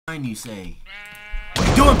You say, well,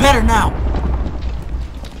 you're doing better now.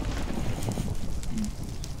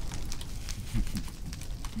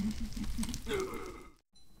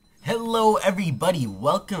 Hello everybody,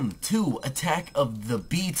 welcome to Attack of the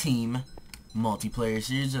B Team multiplayer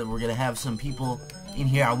series. We're gonna have some people in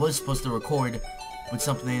here. I was supposed to record with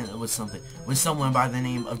someone by the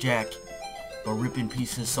name of Jack, but rip in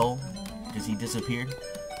peace his soul because he disappeared.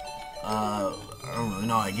 I don't really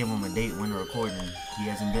know. I gave him a date when to record and he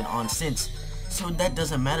hasn't been on since. So that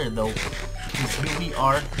doesn't matter though, because here we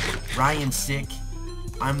are. Ryan's sick.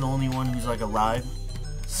 I'm the only one who's like alive.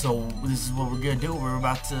 So this is what we're gonna do. We're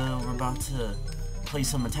about to play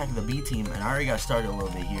some Attack of the B Team, and I already got started a little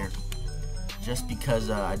bit here, just because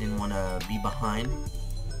I didn't want to be behind.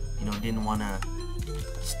 You know, didn't want to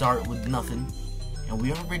start with nothing. And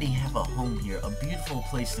we already have a home here, a beautiful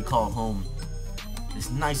place to call home. This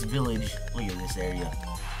nice village. Look at this area.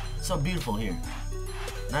 It's so beautiful here.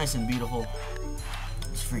 Nice and beautiful.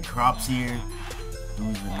 There's free crops here.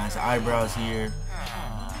 Dudes with nice eyebrows here.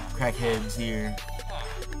 Crackheads here.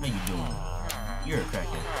 How you doing? You're a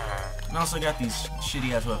crackhead. And I also got these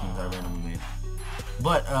shitty ass weapons I randomly made.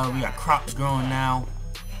 But we got crops growing now.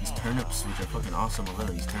 These turnips, which are fucking awesome. I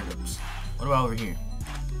love these turnips. What about over here?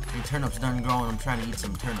 Any turnips done growing? I'm trying to eat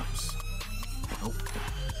some turnips. Nope.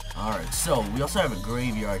 Alright, so we also have a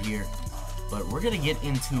graveyard here, but we're gonna get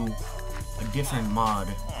into a different mod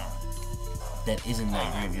that isn't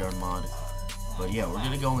that graveyard mod. But yeah, we're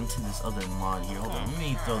gonna go into this other mod here. Hold on, let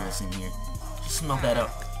me throw this in here. Just smelt that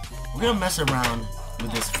up. We're gonna mess around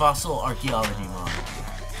with this fossil archaeology mod.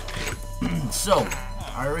 So,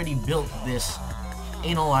 I already built this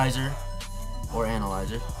analyzer,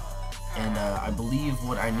 and I believe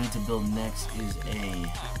what I need to build next is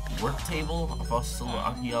a work table, a fossil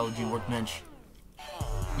archaeology workbench,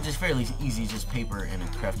 which is fairly easy, just paper and a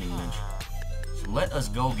crafting bench. So let us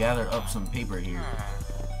go gather up some paper here.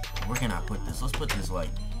 Where can I put this? Let's put this like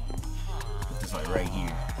right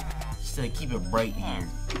here. Just to keep it bright here.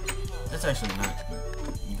 That's actually not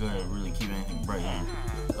good to really keep anything bright here.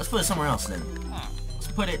 Let's put it somewhere else then. Let's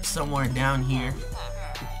put it somewhere down here.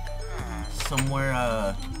 Somewhere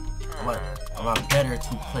a lot better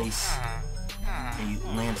to place a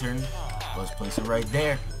lantern. Let's place it right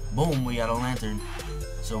there. Boom, we got a lantern.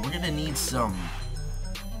 So we're gonna need some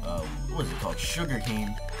what is it called?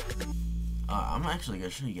 Sugarcane. I'm actually gonna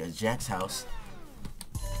show you guys Jack's house.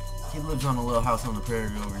 He lives on a little house on the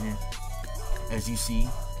prairie over here. As you see,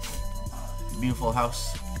 beautiful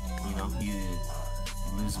house. You know, he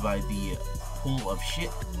lives by the pool of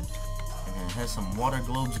shit, and then it has some water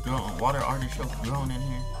globes growing, water artichokes growing in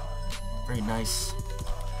here. Very nice.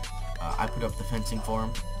 I put up the fencing for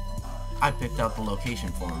him. I picked out the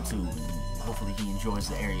location for him too, and hopefully he enjoys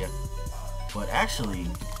the area. But actually,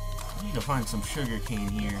 I need to find some sugar cane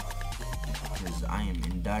here, because I am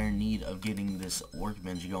in dire need of getting this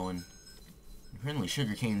workbench going. Apparently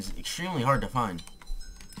sugar cane is extremely hard to find.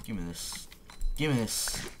 Give me this. Give me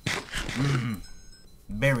this.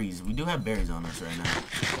 Berries. We do have berries on us right now,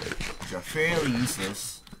 which are fairly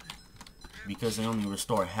useless, because they only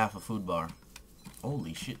restore half a food bar.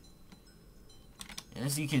 Holy shit. And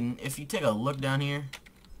as you can, if you take a look down here,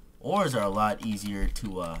 ores are a lot easier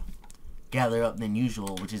to gather up than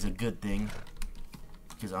usual, which is a good thing,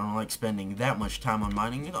 because I don't like spending that much time on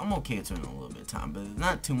mining. I'm okay with spending a little bit of time, but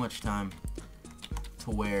not too much time to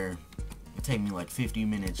where it take me like 50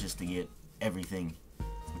 minutes just to get everything,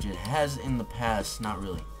 which it has in the past. Not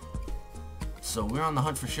really. So we're on the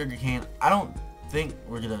hunt for sugarcane. I don't think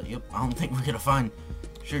we're gonna find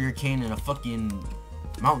sugarcane in a fucking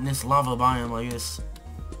mountainous lava biome like this.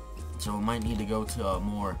 So we might need to go to a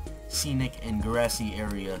more scenic and grassy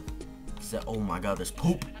area. Oh my god, there's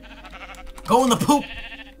poop. Go in the poop.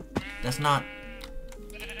 That's not.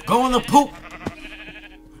 Go in the poop.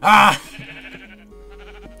 Ah.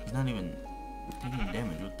 He's not even taking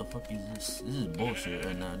damage. What the fuck is this? This is bullshit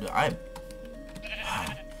right now, dude. Alright,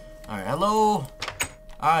 hello.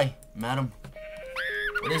 Hi, madam.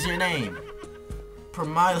 What is your name? Her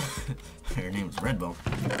name is Redbone.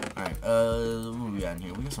 Alright, what do we got in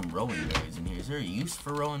here? We got some rowan berries in here. Is there a use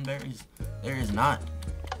for rowan berries? There is not.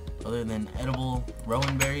 Other than edible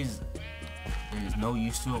rowan berries, there is no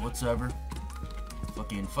use to it whatsoever.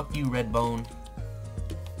 Fucking fuck you, Redbone.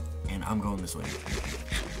 And I'm going this way.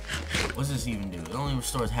 What does this even do? It only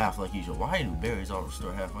restores half like usual. Why do berries all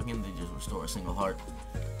restore half? Why can't they just restore a single heart?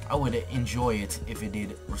 I would enjoy it if it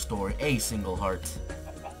did restore a single heart.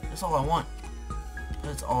 That's all I want.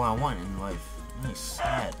 That's all I want in life. Nice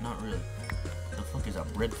hat. Not really. What the fuck is a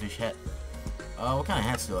breadfish hat? What kind of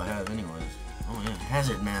hats do I have anyways? Oh yeah,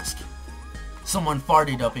 hazard mask. Someone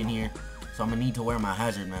farted up in here, so So I'm gonna need to wear my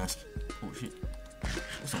hazard mask. Oh shit.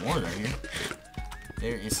 There's some ores right here.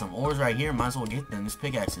 There is some ores right here. Might as well get them. This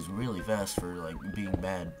pickaxe is really fast for like being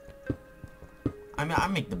bad. I mean, I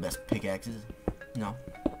make the best pickaxes. No.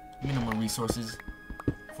 Minimum resources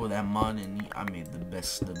for that mod, and I made the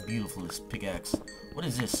best, the beautifulest pickaxe. What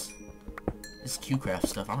is this? This Q-craft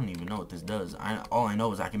stuff. I don't even know what this does. All I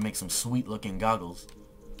know is I can make some sweet looking goggles.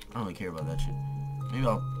 I don't really care about that shit. Maybe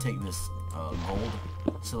I'll take this gold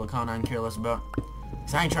silicon I don't care less about.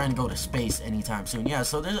 Cause I ain't trying to go to space anytime soon. Yeah,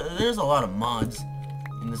 so there's a lot of mods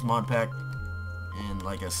in this mod pack. And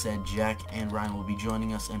like I said, Jack and Ryan will be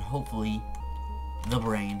joining us, and hopefully the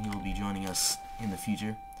Brain, he will be joining us in the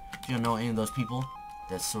future. If you don't know any of those people,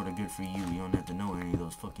 that's sort of good for you. You don't have to know any of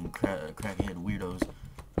those fucking crackhead weirdos.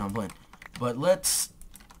 No, I'm playing. But let's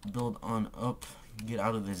build on up, get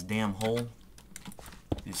out of this damn hole.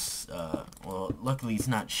 This, well, luckily it's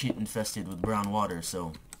not shit infested with brown water,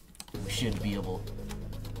 so we should be able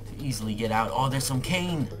to easily get out. Oh, there's some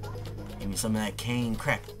cane. Give me some of that cane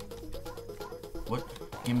crack. What?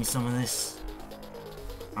 Give me some of this.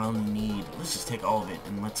 I only need, let's just take all of it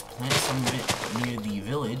and let's plant some of it near the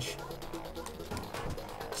village.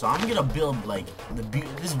 So I'm gonna build like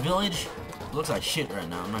this village looks like shit right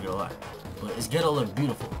now, I'm not gonna lie. But it's gonna look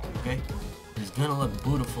beautiful, okay? It's gonna look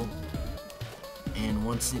beautiful. And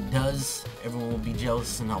once it does, everyone will be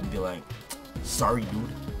jealous and I'll be like, sorry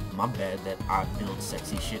dude, my bad that I build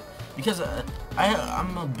sexy shit. Because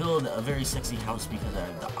I'm gonna build a very sexy house because I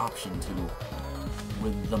have the option to,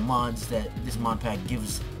 with the mods that this mod pack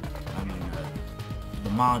gives. I mean, the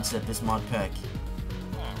mods that this mod pack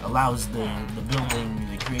allows the building,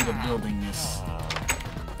 the creative buildingness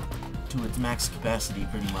to its max capacity,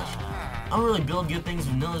 pretty much. I don't really build good things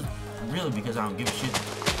vanilla, really, because I don't give a shit.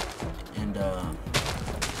 And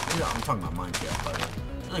I'm talking about Minecraft, by the way.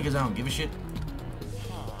 Really, because I don't give a shit.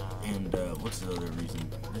 And what's the other reason?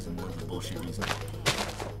 There's another bullshit reason.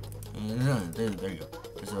 There you go.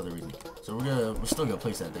 There's the other reason. So we're still gonna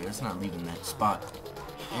place that there. It's not leaving that spot.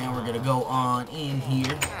 And we're gonna go on in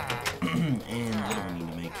here. And what do we need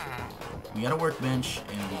to make? We got a workbench,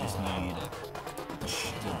 and we just need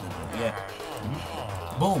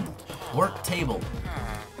boom, work table.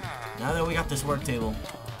 Now that we got this work table,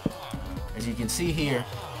 as you can see here,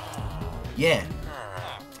 yeah,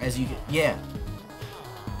 yeah.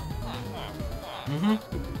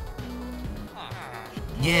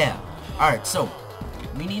 Alright, so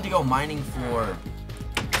we need to go mining for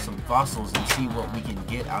some fossils and see what we can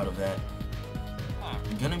get out of that.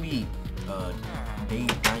 It's gonna be day,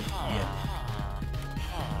 night, yeah.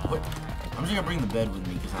 What? I'm just gonna bring the bed with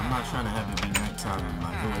me because I'm not trying to have it be nighttime and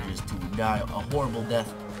my villagers to die a horrible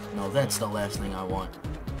death. No, that's the last thing I want.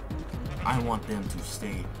 I want them to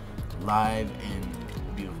stay live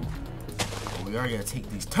and beautiful. But we are gonna take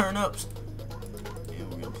these turnips and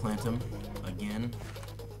we're gonna plant them again.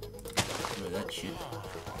 Look at that shit.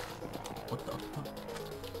 What the fuck?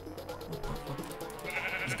 What the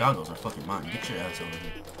fuck? These goggles are fucking mine. Get your ass over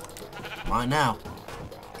here. Mine now.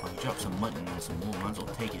 I drop some mutton and some wool. Might as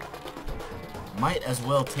well take it. Might as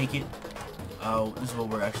well take it. This is what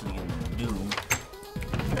we're actually gonna do.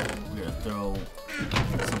 We're gonna throw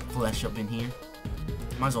some flesh up in here.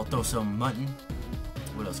 Might as well throw some mutton.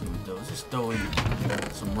 What else can we throw? Let's just throw in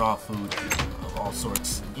some raw food of all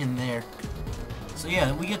sorts in there. So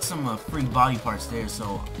yeah, we get some free body parts there.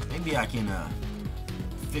 So maybe I can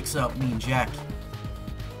fix up me and Jack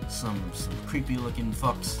some creepy looking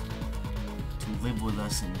fucks to live with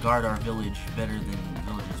us and guard our village better than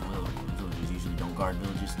villagers will. Villagers usually don't guard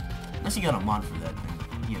villages unless you got a mod for that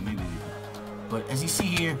thing. Yeah, maybe they do. But as you see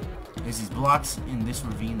here, there's these blocks in this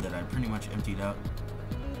ravine that I pretty much emptied out.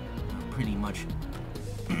 Pretty much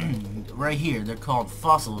right here. They're called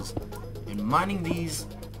fossils. And mining these,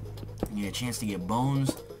 you get a chance to get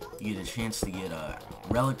bones. You get a chance to get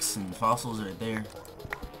relics and fossils right there.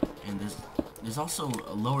 And there's also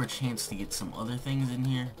a lower chance to get some other things in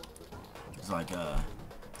here. It's like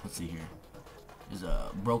let's see here. There's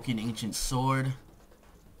a broken ancient sword.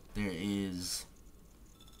 There is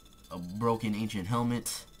a broken ancient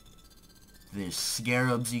helmet. There's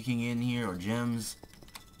scarabs you can get in here, or gems.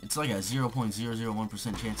 It's like a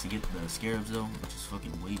 0.001% chance to get the scarabs though, which is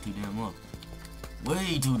fucking way too damn low.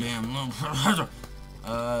 Way too damn low.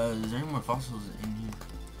 Is there any more fossils in here?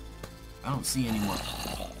 I don't see any more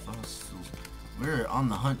fossils. We're on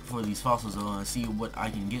the hunt for these fossils though, and see what I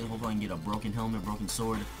can get. Hopefully I can get a broken helmet, broken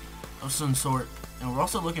sword of some sort. And we're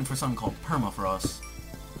also looking for something called permafrost.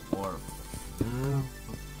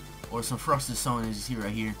 Or some frosted stone, as you see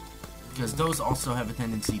right here. Because those also have a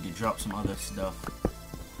tendency to drop some other stuff.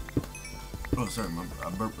 Oh, sorry, I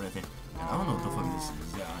burped right there. And I don't know what the fuck this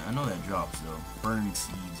is. Yeah, I know that drops though. Burned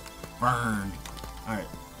seeds. Burned. Alright.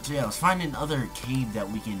 So yeah, let's find another cave that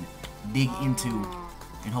we can dig into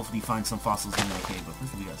and hopefully find some fossils in that cave. But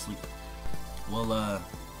first we gotta sleep. Well,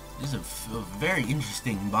 this is a very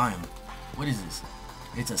interesting biome. What is this?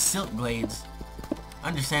 It's a silk glades. I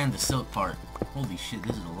understand the silk part. Holy shit,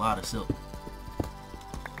 this is a lot of silk.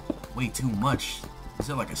 Way too much. Is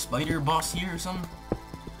there like a spider boss here or something?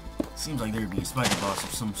 Seems like there'd be a spider boss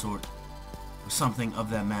of some sort. Or something of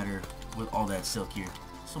that matter with all that silk here.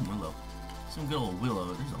 Some willow. Some good old willow.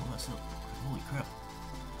 There's a lot of silk. Holy crap.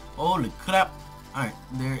 Holy crap. Alright,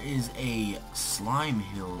 there is a slime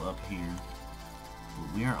hill up here.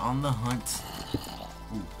 But we are on the hunt.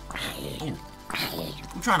 Ooh. Ooh.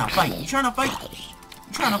 You trying to fight? You trying to fight?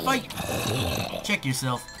 You trying to fight? Check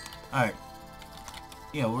yourself. Alright.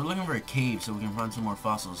 Yeah, we're looking for a cave so we can find some more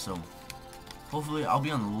fossils. So, hopefully I'll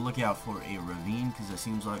be on the lookout for a ravine because that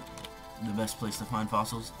seems like the best place to find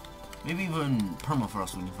fossils. Maybe even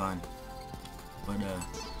permafrost we can find. But,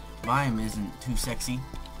 biome isn't too sexy.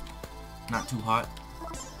 Not too hot.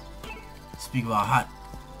 Speak about hot.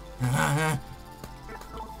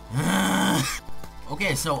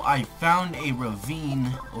 Okay, so I found a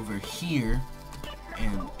ravine over here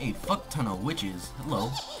and a fuck ton of witches.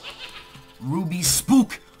 Hello. Ruby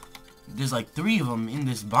spook. There's like 3 of them in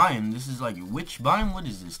this biome. This is like witch biome. What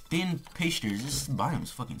is this? Thin pastures. This biome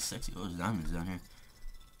is fucking sexy. Oh, there's diamonds down here.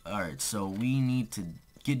 Alright, so we need to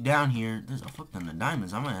get down here. There's a fuck ton of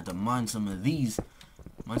diamonds. I'm gonna have to mine some of these.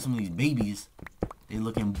 Mine some of these babies. They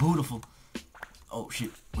looking beautiful. Oh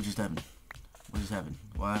shit. What just happened? What just happened?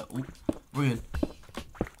 Why? Ooh, we're good.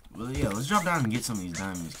 Well, yeah, let's drop down and get some of these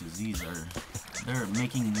diamonds because these are,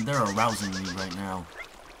 they're arousing me right now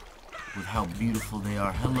with how beautiful they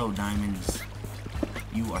are. Hello, diamonds.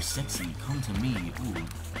 You are sexy. Come to me. Ooh.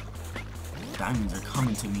 Diamonds are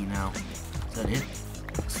coming to me now. Is that it?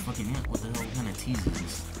 That's fucking it. What the hell kind of tease is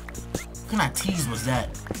this? What kind of tease was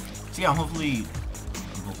that? So yeah, I'm hoping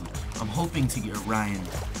to get Ryan.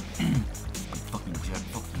 Fucking Jack.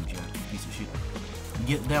 Fuck you, Jack. Piece of shit.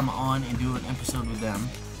 Get them on and do an episode with them.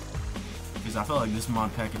 Because I feel like this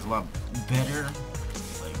mod pack is a lot better.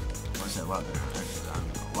 Like, I said a lot better. Actually, I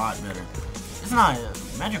mean, a lot better. It's not.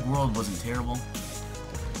 Magic World wasn't terrible.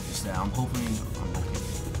 Just that I'm hoping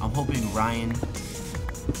Ryan,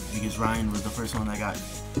 because Ryan was the first one that got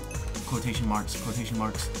quotation marks bored,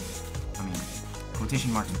 quotation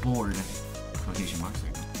marks, there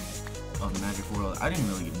you go, of the Magic World. I didn't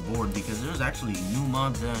really get bored because there was actually new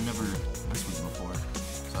mods that I never messed with before.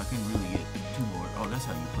 So I couldn't really get too bored. Oh, that's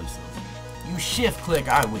how you place those. You shift click.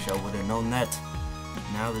 I wish I would have known that.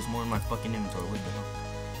 Now there's more in my fucking inventory. What the hell?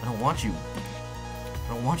 I don't want you.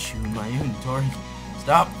 I don't want you in my inventory.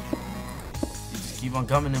 Stop. You just keep on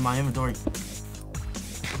coming in my inventory.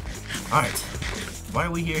 Alright. Why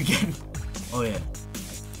are we here again? Oh yeah.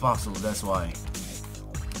 Fossils, that's why.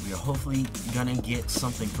 We are hopefully gonna get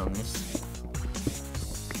something from this.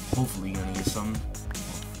 Hopefully gonna get some. Oh,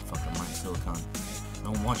 fuck, I might silicon. I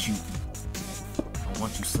don't want you. I don't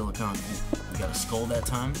want you, silicon. Ooh, we got a skull that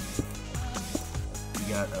time. We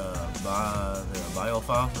got the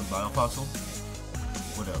biofossil.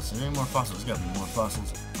 What else? Is there any more fossils? There's gotta be more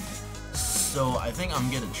fossils. So I think I'm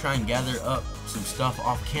gonna try and gather up some stuff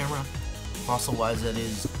off camera, fossil-wise that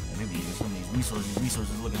is. Maybe even some of these resources.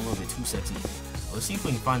 Resources looking a little bit too sexy. Let's see if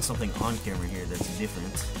we can find something on camera here that's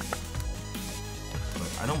different.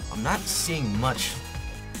 But I'm not seeing much.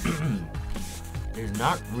 There's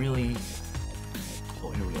not really.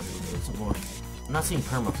 Oh, here we go. Some more. I'm not seeing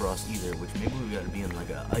permafrost either, which maybe we gotta be in like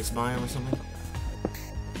a ice biome or something.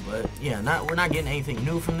 But yeah, we're not getting anything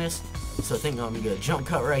new from this. So I think I'm gonna jump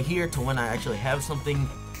cut right here to when I actually have something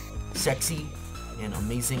sexy and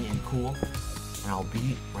amazing and cool. And I'll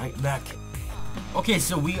be right back. Okay,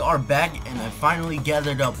 so we are back, and I finally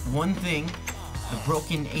gathered up one thing, the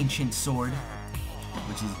broken ancient sword,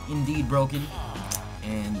 which is indeed broken,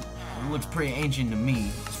 and it looks pretty ancient to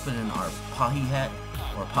me. Let's put in our Pahi hat,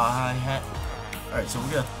 or Pahai hat. Alright, so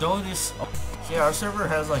we're gonna throw this up. So yeah, our server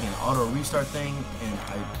has like an auto restart thing, and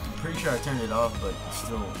I'm pretty sure I turned it off, but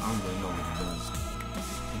still, I don't really know what it does.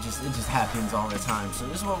 It just happens all the time. So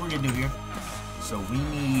this is what we're gonna do here. So we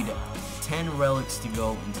need 10 relics to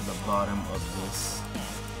go into the bottom of this.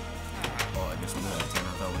 Oh, I guess we had 10. I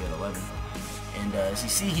thought we had 11. And as you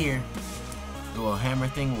see here, the little hammer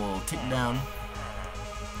thing will tick down.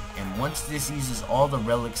 And once this uses all the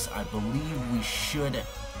relics, I believe we should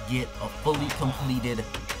get a fully completed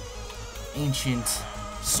ancient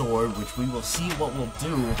sword, which we will see what we'll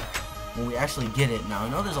do when we actually get it. Now, I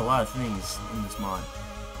know there's a lot of things in this mod,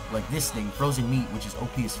 like this thing, frozen meat, which is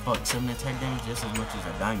OP as fuck. 7 attack damage, just as much as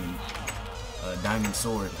a diamond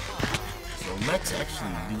sword. So let's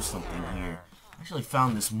actually do something here. I actually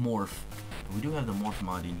found this morph. We do have the morph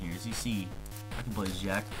mod in here. As you see, I can play as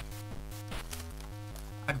Jack.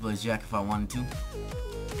 I can play as Jack if I wanted to.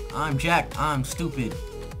 I'm Jack. I'm stupid.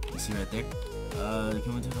 You see right there?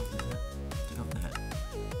 Can we take off the hat? Take off the hat.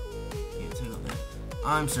 Yeah, take off that.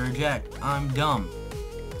 I'm Sir Jack. I'm dumb.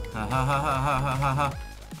 Ha ha ha ha ha ha ha ha.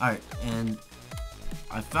 Alright, and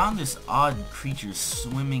I found this odd creature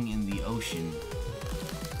swimming in the ocean.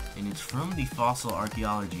 And it's from the fossil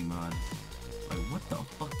archaeology mod. Like, what the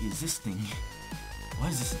fuck is this thing? Why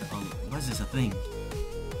is this a thing?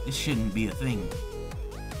 This shouldn't be a thing.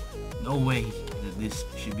 No way that this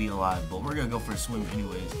should be alive, but we're gonna go for a swim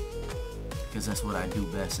anyways. Because that's what I do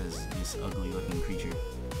best as this ugly looking creature.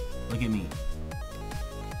 Look at me.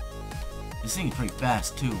 This thing is pretty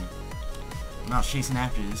fast too. When I was chasing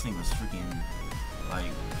after this thing was freaking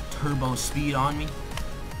like turbo speed on me.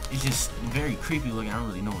 It's just very creepy looking. I don't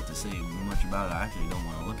really know what to say much about it. I actually don't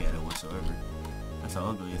want to look at it whatsoever. That's how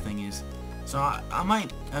ugly the thing is. So I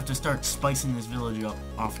might have to start spicing this village up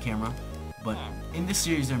off camera. But in this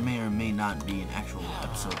series there may or may not be an actual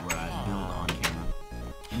episode where I build on camera.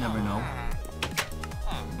 You never know.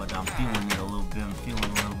 But I'm feeling it a little bit. I'm feeling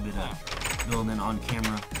a little bit of building on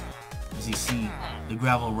camera. As you see, the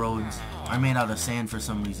gravel roads are made out of sand for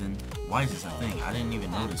some reason. Why is this a thing? I didn't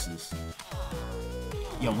even notice this.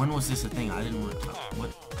 Yeah, when was this a thing? I didn't.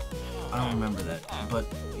 What? I don't remember that. But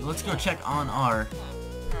let's go check on our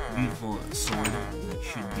beautiful sword that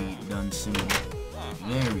should be done soon.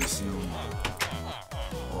 Very soon.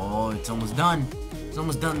 Oh, it's almost done. It's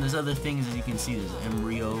almost done. There's other things, as you can see. There's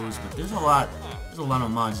embryos, but there's a lot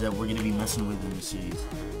of mods that we're gonna be messing with in the series.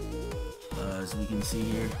 As we can see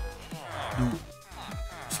here,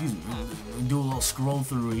 do a little scroll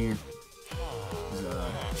through here. There's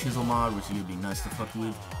a chisel mod, which would be nice to fuck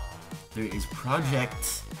with. There is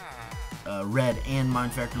Project Red and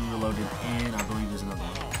Mind Factory Reloaded, and I believe there's another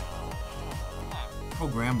one.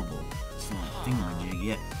 Programmable. Thingamajig,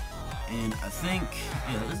 yeah. And I think,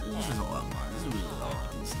 yeah, this is a lot of mods. This is really all I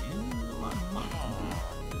can see. There's a lot of mods.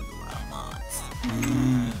 There's a lot of mods.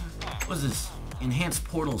 What's this? Enhanced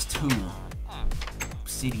Portals 2.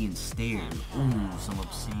 Obsidian Stairs. Ooh, some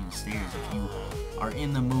Obsidian Stairs. If you are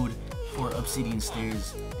in the mood for Obsidian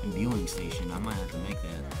Stairs and Viewing Station, I might have to make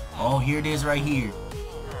that. Oh, here it is right here.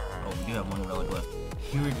 Oh, we do have one relic left.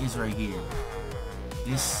 Here it is right here.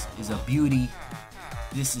 This is a beauty.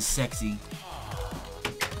 This is sexy.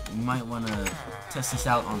 You might want to test this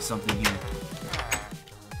out on something here.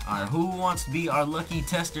 Alright, who wants to be our lucky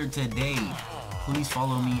tester today? Please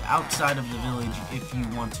follow me outside of the village if you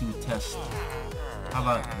want to test. How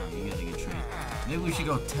about... No, you gotta get trained. Maybe we should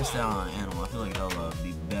go test it out on an animal. I feel like that'll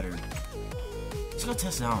be better. Let's go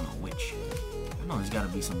test it out on a witch. I know there's gotta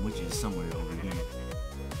be some witches somewhere over here.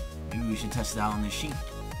 Maybe we should test it out on this sheep.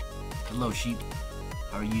 Hello, sheep.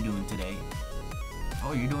 How are you doing today?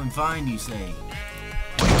 Oh, you're doing fine, you say.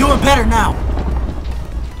 You're doing better now!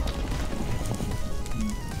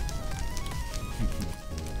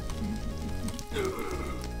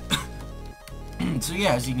 So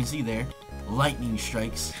yeah, as you can see there, lightning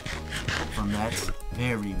strikes from that.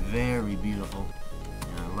 Very, very beautiful.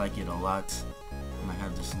 And I like it a lot. I might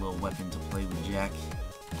have this little weapon to play with Jack.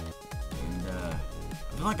 And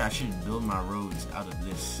I feel like I should build my roads out of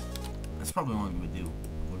this. That's probably what I'm going to do.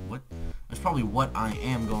 What? That's probably what I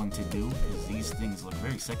am going to do, because these things look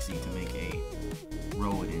very sexy to make a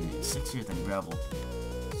road, and it's sexier than gravel.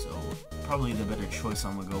 So, probably the better choice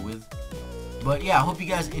I'm going to go with. But yeah, I hope you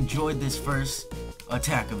guys enjoyed this first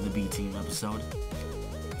Attack of the B Team episode.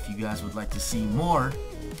 If you guys would like to see more,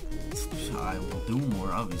 I will do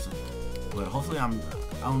more, obviously. But hopefully I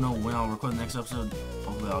don't know when I'll record the next episode.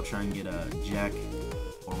 Hopefully I'll try and get Jack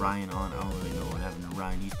or Ryan on. I don't really know what happened to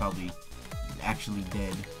Ryan. He's probably actually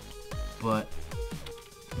dead. But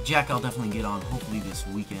Jack I'll definitely get on, hopefully this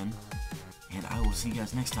weekend. And I will see you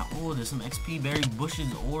guys next time. Oh, there's some XP buried bushes,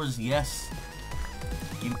 ores, yes.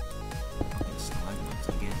 Give me... Okay, stalagmites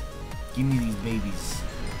again. Give me these babies.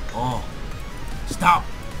 Oh, stop.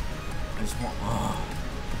 I just want... Oh,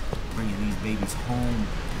 bringing these babies home.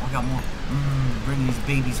 Oh, I got more. Bringing these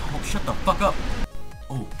babies home. Shut the fuck up.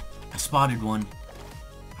 Oh, I spotted one.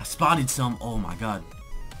 I spotted some. Oh my god.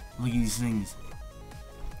 Look at these things.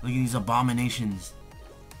 Look at these abominations.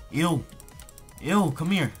 Ew. Ew,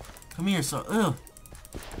 come here. Come here, so, ugh.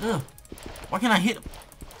 Ugh. Why can't I hit him?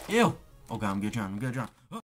 Ew. Okay, I'm gonna drown.